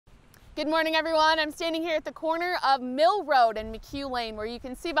Good morning, everyone. I'm standing here at the corner of Mill Road and McHugh Lane, where you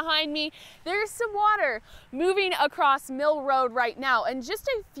can see behind me there's some water moving across Mill Road right now. And just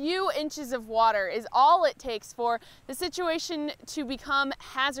a few inches of water is all it takes for the situation to become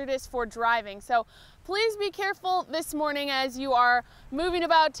hazardous for driving. So please be careful this morning as you are moving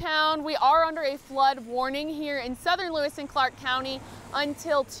about town. We are under a flood warning here in southern Lewis and Clark County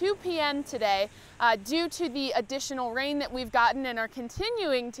until 2 p.m. today due to the additional rain that we've gotten and are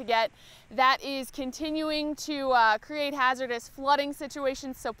continuing to get. That is continuing to create hazardous flooding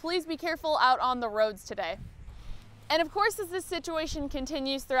situations, so please be careful out on the roads today. And of course, as this situation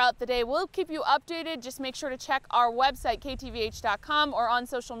continues throughout the day, we'll keep you updated. Just make sure to check our website, ktvh.com, or on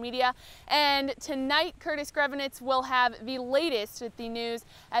social media. And tonight, Curtis Grevenitz will have the latest with the news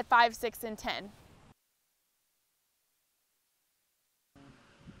at 5, 6, and 10.